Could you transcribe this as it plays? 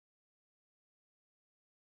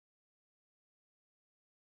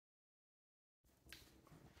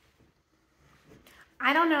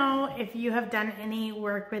I don't know if you have done any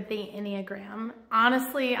work with the Enneagram.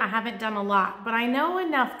 Honestly, I haven't done a lot, but I know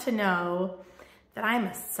enough to know that I'm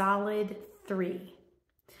a solid 3.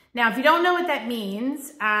 Now, if you don't know what that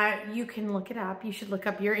means, you can look it up. You should look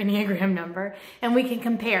up your Enneagram number and we can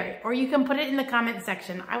compare it, or you can put it in the comment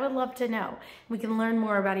section. I would love to know. We can learn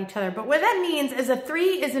more about each other. But what that means is a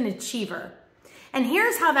 3 is an achiever. And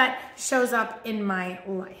here's how that shows up in my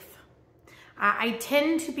life. I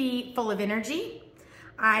tend to be full of energy.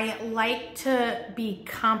 I like to be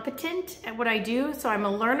competent at what I do. So I'm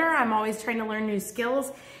a learner. I'm always trying to learn new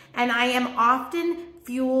skills. And I am often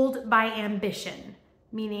fueled by ambition,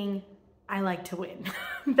 meaning I like to win.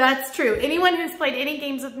 That's true. Anyone who's played any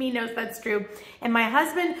games with me knows that's true. And my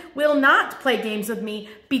husband will not play games with me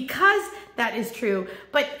because that is true.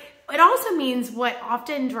 But it also means what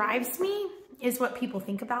often drives me is what people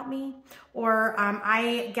think about me, or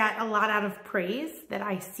I get a lot out of praise, that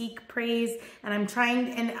I seek praise, and I'm trying,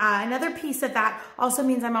 and another piece of that also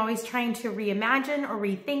means I'm always trying to reimagine or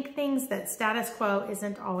rethink things, that status quo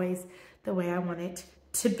isn't always the way I want it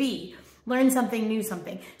to be. Learn something, new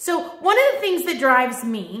something. So one of the things that drives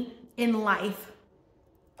me in life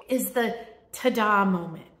is the ta-da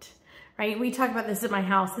moment, right? We talk about this at my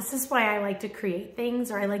house. This is why I like to create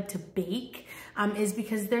things, or I like to bake, is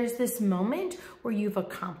because there's this moment where you've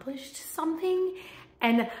accomplished something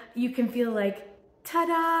and you can feel like,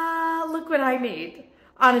 ta-da, look what I made.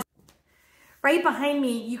 Honestly, right behind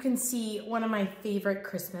me, you can see one of my favorite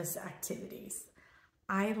Christmas activities.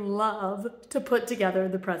 I love to put together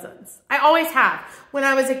the presents. I always have. When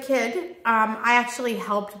I was a kid, I actually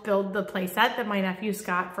helped build the playset that my nephews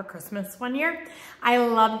got for Christmas one year. I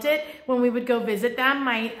loved it when we would go visit them.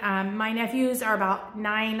 My nephews are about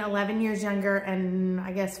 9, 11 years younger, and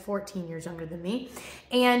I guess 14 years younger than me.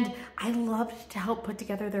 And I loved to help put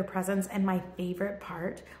together their presents, and my favorite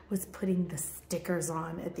part was putting the stickers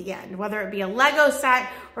on at the end, whether it be a Lego set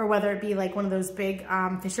or whether it be like one of those big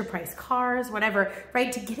Fisher-Price cars, whatever,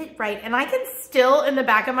 right, to get it right. And I can still, in the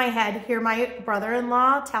back of my head, hear my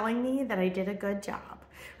brother-in-law telling me that I did a good job,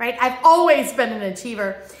 right? I've always been an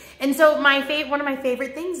achiever. And so one of my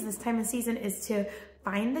favorite things this time of season is to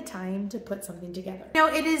find the time to put something together. You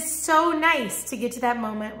know, it is so nice to get to that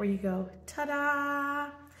moment where you go, ta-da!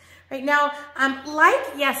 Right now,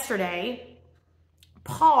 like yesterday,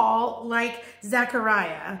 Paul, like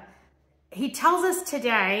Zechariah, he tells us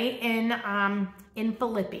today in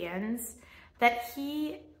Philippians that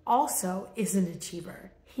he also is an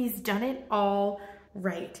achiever. He's done it all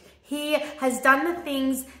right. He has done the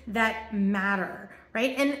things that matter,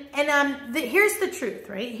 right? And here's the truth,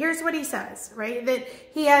 right? Here's what he says, right? That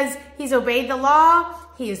he's obeyed the law.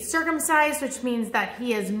 He is circumcised, which means that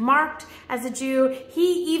he is marked as a Jew.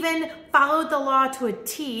 He even followed the law to a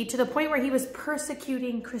T, to the point where he was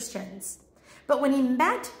persecuting Christians. But when he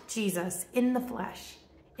met Jesus in the flesh,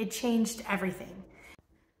 it changed everything.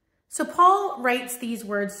 So Paul writes these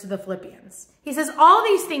words to the Philippians. He says, all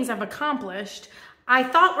these things I've accomplished, I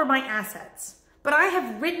thought were my assets, but I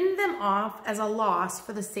have written them off as a loss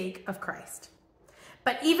for the sake of Christ.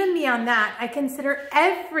 But even beyond that, I consider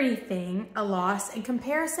everything a loss in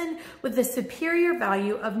comparison with the superior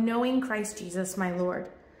value of knowing Christ Jesus, my Lord.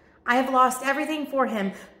 I have lost everything for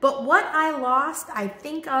him, but what I lost, I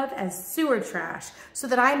think of as sewer trash, so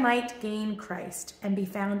that I might gain Christ and be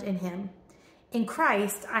found in him. In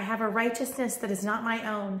Christ, I have a righteousness that is not my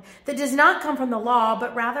own, that does not come from the law,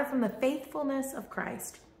 but rather from the faithfulness of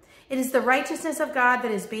Christ. It is the righteousness of God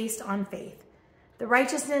that is based on faith. The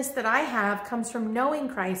righteousness that I have comes from knowing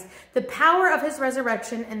Christ, the power of his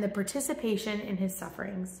resurrection, and the participation in his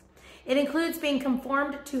sufferings. It includes being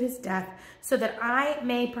conformed to his death, so that I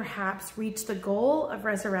may perhaps reach the goal of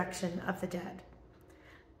resurrection of the dead.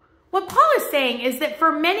 What Paul is saying is that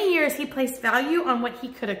for many years he placed value on what he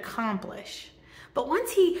could accomplish. But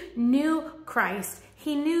once he knew Christ,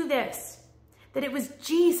 he knew this, that it was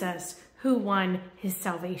Jesus who won his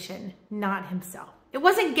salvation, not himself. It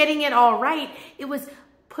wasn't getting it all right. It was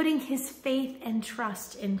putting his faith and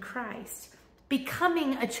trust in Christ,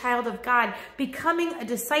 becoming a child of God, becoming a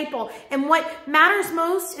disciple. And what matters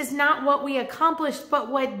most is not what we accomplished, but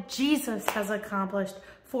what Jesus has accomplished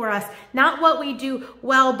for us. Not what we do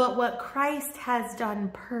well, but what Christ has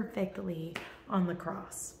done perfectly on the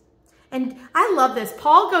cross. And I love this.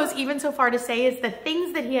 Paul goes even so far to say is the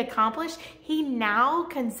things that he accomplished, he now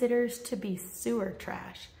considers to be sewer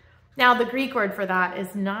trash. Now, the Greek word for that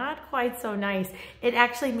is not quite so nice. It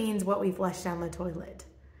actually means what we flush down the toilet.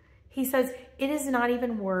 He says, it is not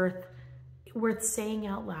even worth saying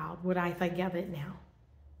out loud what I think of it now,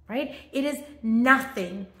 right? It is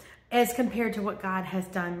nothing as compared to what God has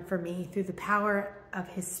done for me through the power of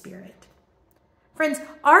his Spirit. Friends,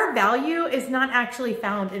 our value is not actually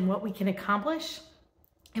found in what we can accomplish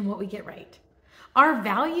and what we get right. Our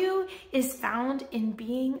value is found in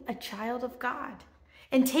being a child of God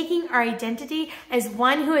and taking our identity as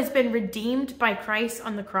one who has been redeemed by Christ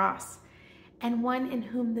on the cross and one in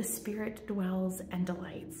whom the Spirit dwells and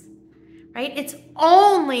delights, right? It's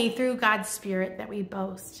only through God's Spirit that we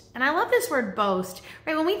boast. And I love this word boast,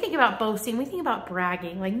 right? When we think about boasting, we think about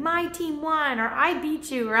bragging, like my team won, or I beat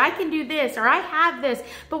you, or I can do this, or I have this.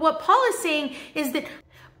 But what Paul is saying is that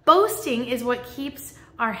boasting is what keeps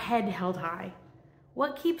our head held high.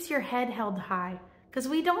 What keeps your head held high? Because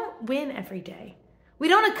we don't win every day. We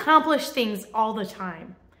don't accomplish things all the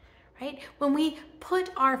time, right? When we put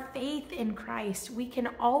our faith in Christ, we can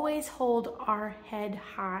always hold our head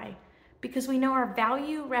high because we know our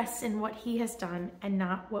value rests in what he has done and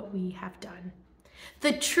not what we have done.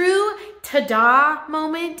 The true ta-da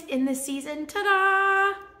moment in this season,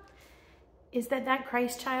 ta-da, is that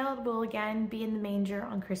Christ child will again be in the manger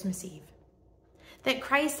on Christmas Eve. That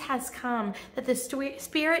Christ has come, that the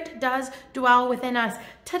Spirit does dwell within us.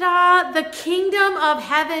 Ta-da! The kingdom of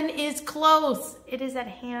heaven is close. It is at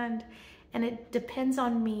hand, and it depends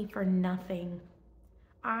on me for nothing.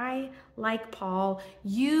 I, like Paul,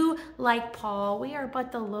 you, like Paul, we are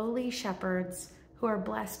but the lowly shepherds who are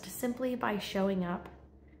blessed simply by showing up.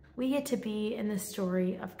 We get to be in the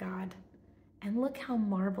story of God. And look how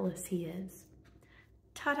marvelous he is.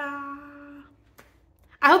 Ta-da!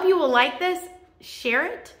 I hope you will like this. Share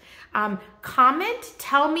it, comment,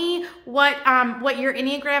 tell me what your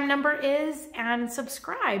Enneagram number is, and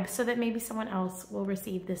subscribe so that maybe someone else will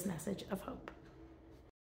receive this message of hope.